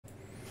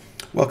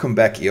Welcome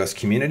back, EOS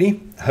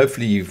community.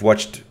 Hopefully you've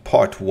watched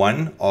part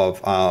 1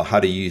 of our how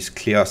to use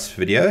CLEOS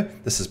video.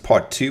 This is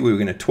part 2 where we're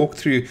going to talk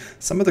through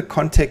some of the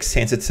context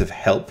sensitive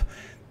help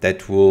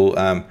that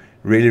will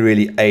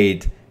really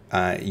aid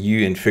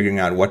you in figuring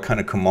out what kind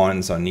of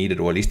commands are needed,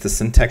 or at least the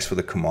syntax for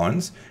the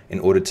commands in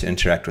order to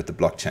interact with the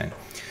blockchain.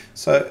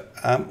 So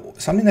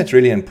something that's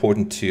really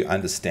important to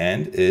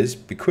understand is,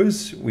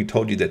 because we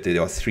told you that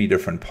there are 3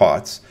 different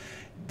parts,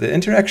 the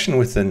interaction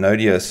with the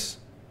Node.js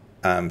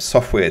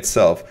software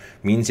itself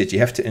means that you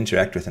have to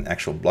interact with an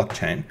actual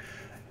blockchain.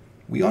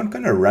 We aren't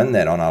going to run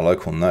that on our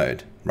local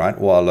node, right,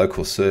 or our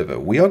local server.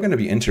 We are going to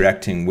be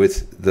interacting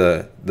with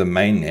the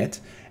mainnet,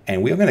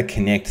 and we are going to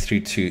connect through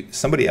to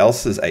somebody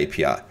else's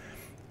API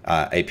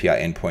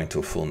endpoint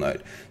or full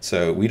node.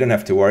 So we don't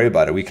have to worry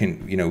about it. We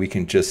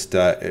can just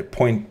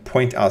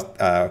point our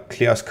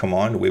CLEOS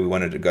command where we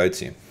want it to go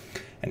to.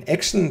 An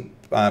excellent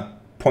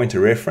point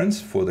of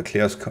reference for the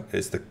CLEOS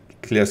is the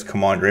CLEOS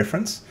command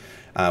reference,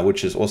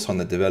 which is also on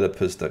the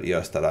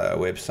developers.eos.io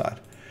website.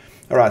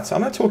 All right, so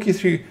I'm going to talk you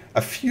through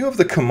a few of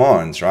the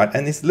commands, right?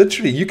 And it's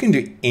literally, you can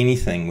do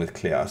anything with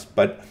CLEOS,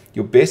 but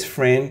your best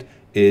friend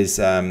is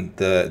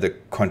the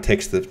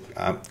context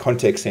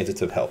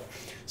sensitive help.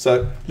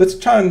 So let's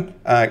try and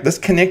let's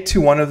connect to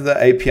one of the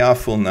API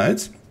full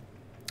nodes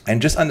and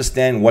just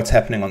understand what's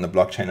happening on the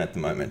blockchain at the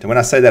moment. And when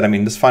I say that, I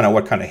mean, just find out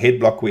what kind of head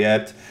block we're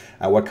at,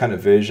 what kind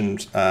of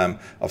versions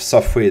of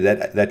software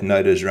that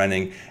node is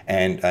running,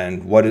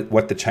 and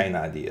what the chain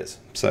ID is.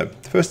 So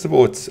first of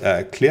all, it's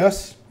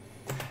CLEOS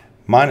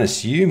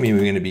 -u, meaning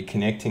we're going to be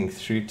connecting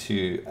through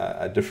to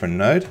a different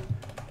node.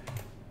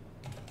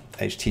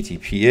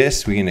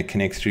 HTTPS, we're going to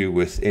connect through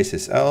with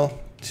SSL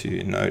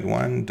to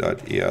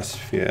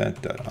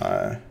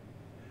node1.eosphere.io.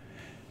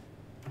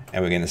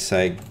 And we're going to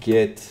say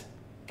get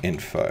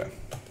info.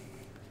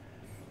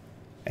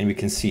 And we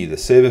can see the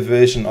server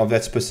version of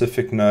that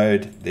specific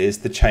node. There's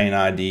the chain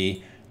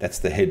ID. That's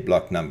the head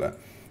block number.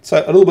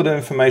 So a little bit of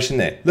information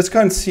there. Let's go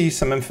and see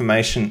some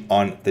information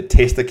on the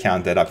test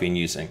account that I've been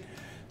using.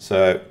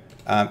 So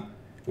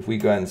if we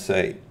go and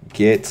say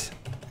get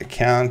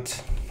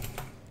account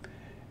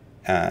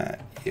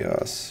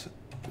EOS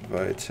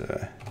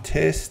voter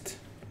test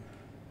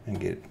and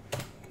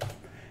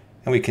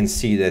we can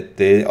see that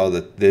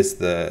there's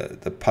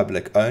the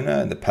public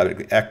owner and the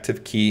public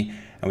active key,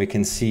 and we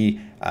can see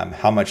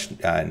how much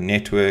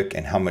network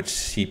and how much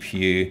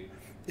CPU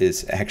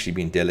is actually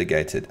being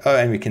delegated. Oh,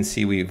 and we can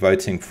see we're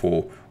voting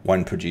for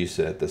one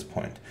producer at this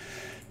point.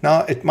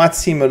 Now, it might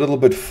seem a little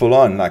bit full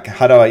on, like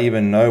how do I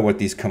even know what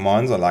these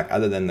commands are like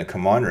other than the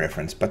command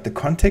reference? But the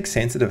context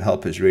sensitive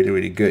help is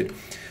really good.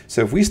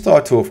 So if we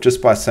start off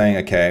just by saying,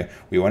 okay,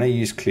 we want to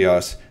use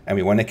CLEOS and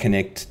we want to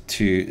connect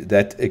to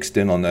that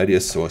external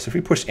Node.js source, if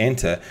we push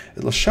enter,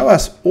 it'll show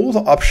us all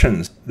the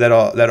options that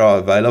are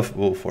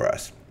available for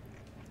us.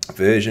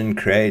 Version,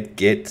 create,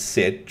 get,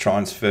 set,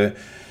 transfer.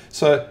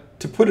 So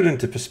to put it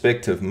into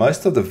perspective,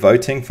 most of the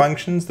voting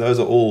functions, those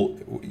are all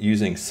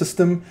using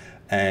system,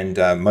 and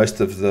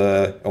most of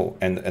the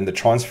and the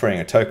transferring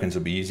of tokens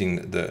will be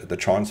using the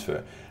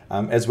transfer.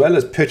 As well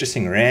as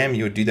purchasing RAM,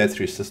 you would do that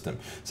through system.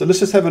 So let's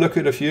just have a look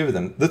at a few of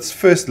them. Let's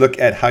first look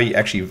at how you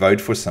actually vote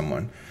for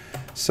someone.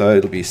 So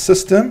it'll be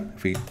system.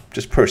 If we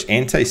just push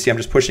enter, you see I'm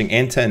just pushing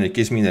enter and it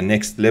gives me the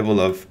next level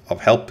of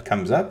help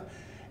comes up.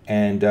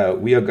 And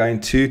we are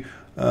going to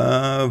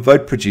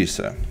vote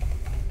producer.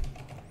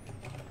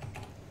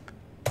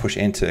 Push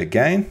enter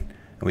again.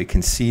 And we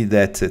can see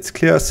that it's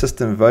CLEOS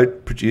system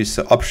vote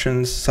producer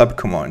options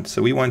subcommand.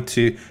 So we want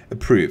to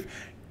approve.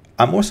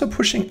 I'm also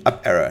pushing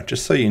up arrow,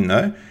 just so you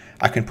know.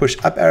 I can push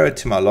up arrow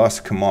to my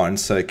last command,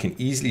 so it can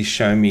easily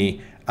show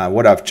me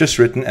what I've just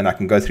written, and I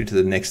can go through to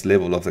the next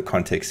level of the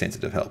context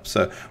sensitive help.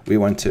 So we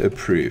want to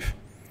approve.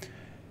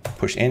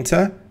 Push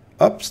enter.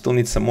 Still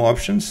need some more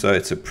options. So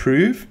it's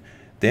approve.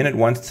 Then it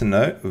wants to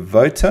know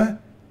voter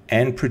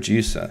and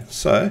producer.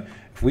 So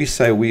if we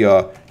say we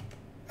are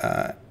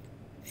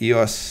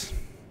EOS,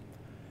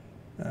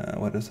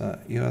 what is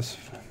that? EOS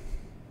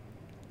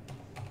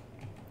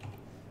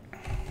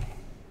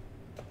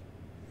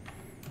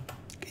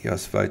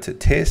voter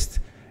test,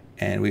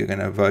 and we're going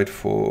to vote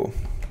for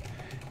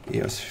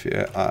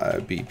EOSPHERE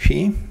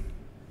IOBP.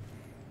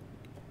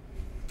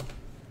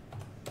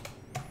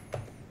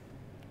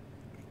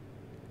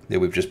 There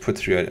we've just put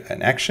through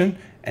an action,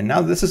 and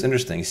now this is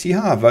interesting. You see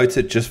how I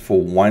voted just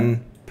for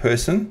one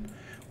person?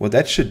 What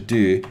that should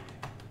do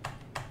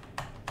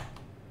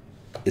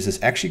is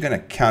it's actually going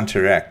to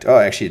counteract. Oh,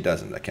 actually it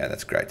doesn't. Okay,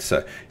 that's great.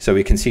 So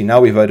we can see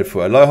now we voted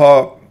for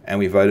Aloha and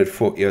we voted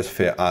for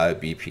EOSPHERE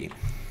IOBP.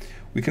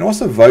 We can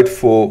also vote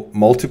for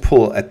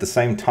multiple at the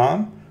same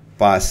time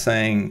by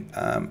saying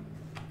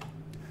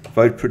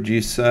vote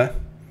producer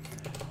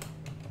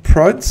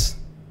prods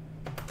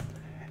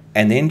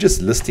and then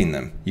just listing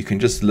them. You can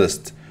just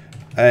list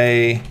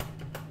A2,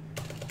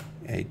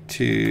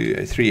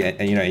 A3,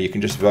 and you can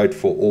just vote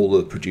for all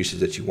the producers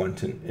that you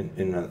want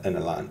in a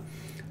line.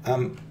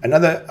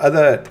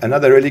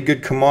 Another really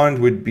good command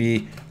would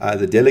be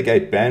the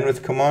Delegate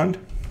Bandwidth command.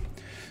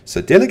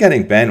 So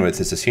delegating bandwidth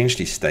is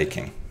essentially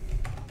staking.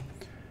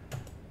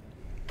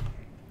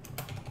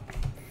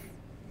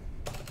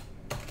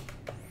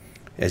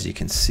 as you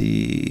can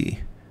see,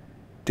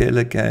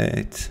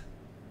 delegate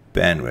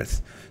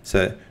bandwidth.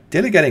 So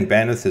delegating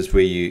bandwidth is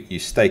where you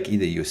stake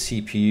either your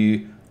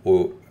CPU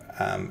or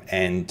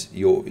and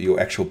your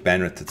actual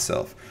bandwidth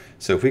itself.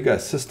 So if we go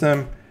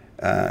system,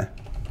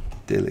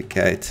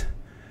 delegate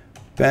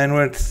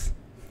bandwidth,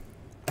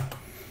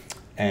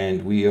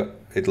 and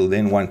it'll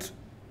then want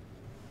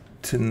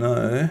to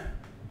know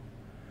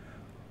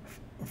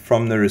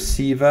from the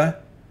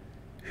receiver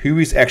who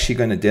is actually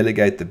going to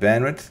delegate the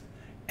bandwidth,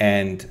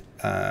 and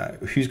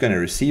who's going to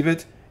receive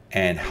it,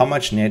 and how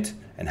much net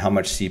and how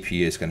much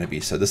CPU is going to be.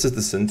 So this is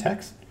the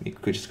syntax. Let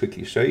me just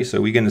quickly show you. So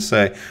we're going to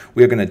say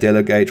we're going to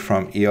delegate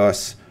from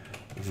EOS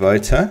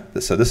voter.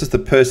 So this is the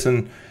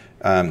person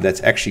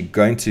that's actually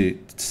going to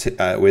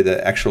where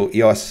the actual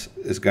EOS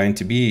is going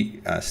to be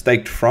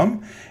staked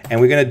from, and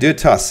we're going to do it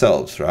to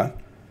ourselves, right?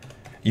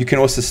 You can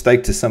also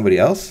stake to somebody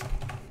else,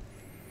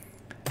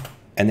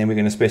 and then we're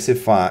going to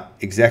specify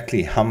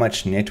exactly how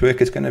much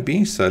network it's going to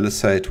be. So let's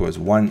say it was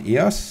 1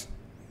 EOS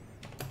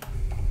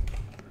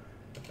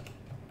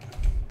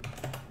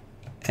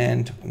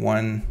and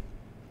 1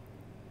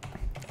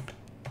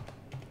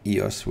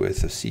 EOS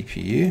worth of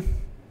CPU,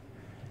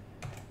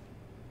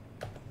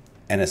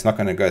 and it's not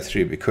going to go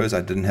through because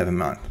I didn't have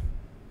amount.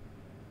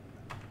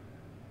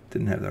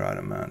 Didn't have the right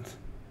amount.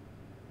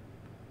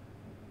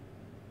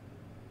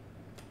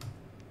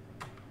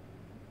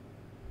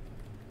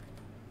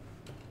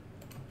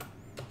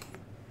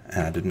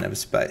 And I didn't have a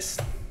space.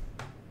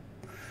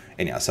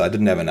 Anyhow, so I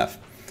didn't have enough.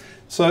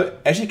 So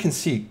as you can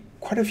see,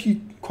 quite a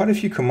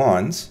few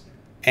commands,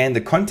 and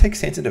the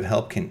context sensitive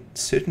help can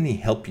certainly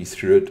help you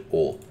through it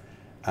all.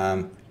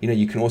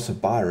 You can also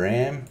buy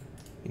RAM.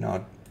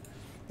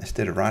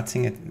 Instead of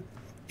writing it,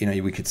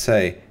 we could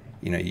say,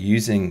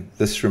 using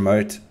this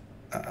remote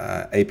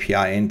API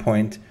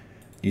endpoint,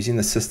 using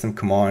the system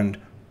command,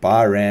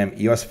 buy RAM,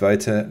 EOS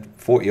voter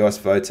for EOS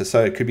voter.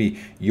 So it could be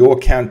your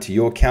account to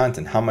your account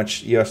and how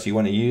much EOS you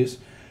want to use.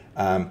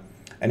 And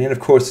then of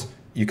course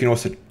you can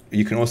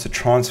also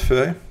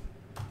transfer.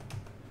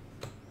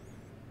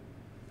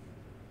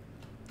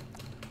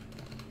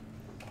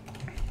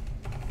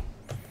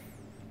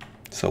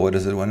 So what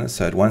does it want?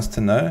 So it wants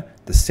to know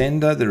the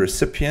sender, the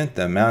recipient,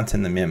 the amount,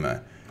 and the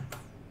memo.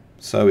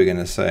 So we're going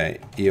to say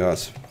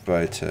EOS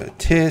voter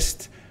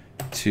test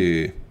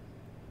to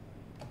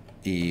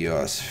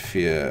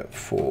EOSPHERE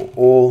for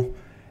all,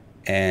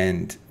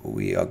 and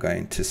we are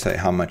going to say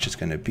how much it's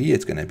going to be.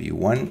 It's going to be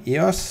 1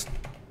 EOS,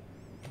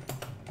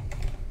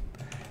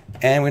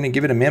 and we're going to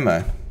give it a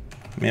memo.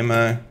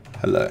 Memo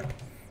hello.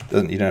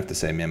 You don't have to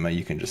say memo,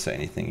 you can just say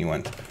anything you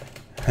want.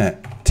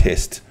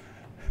 Test.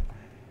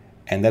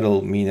 And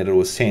that'll mean that it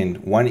will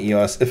send 1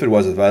 EOS, if it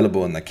was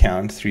available in the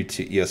account, through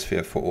to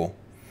EOSPHERE for all.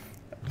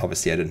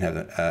 Obviously I didn't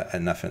have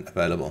enough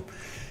available.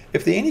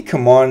 If there are any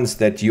commands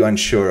that you're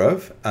unsure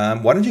of,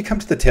 why don't you come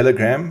to the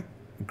Telegram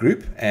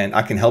group, and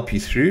I can help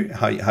you through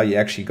how you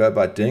actually go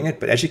about doing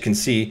it. But as you can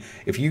see,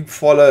 if you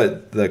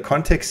follow the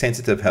context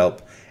sensitive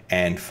help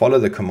and follow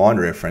the command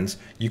reference,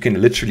 you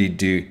can literally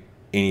do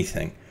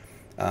anything.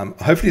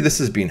 Hopefully this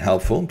has been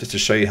helpful, just to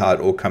show you how it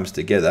all comes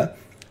together.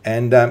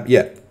 And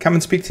yeah, come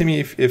and speak to me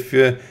if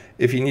you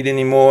need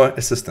any more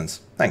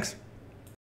assistance. Thanks.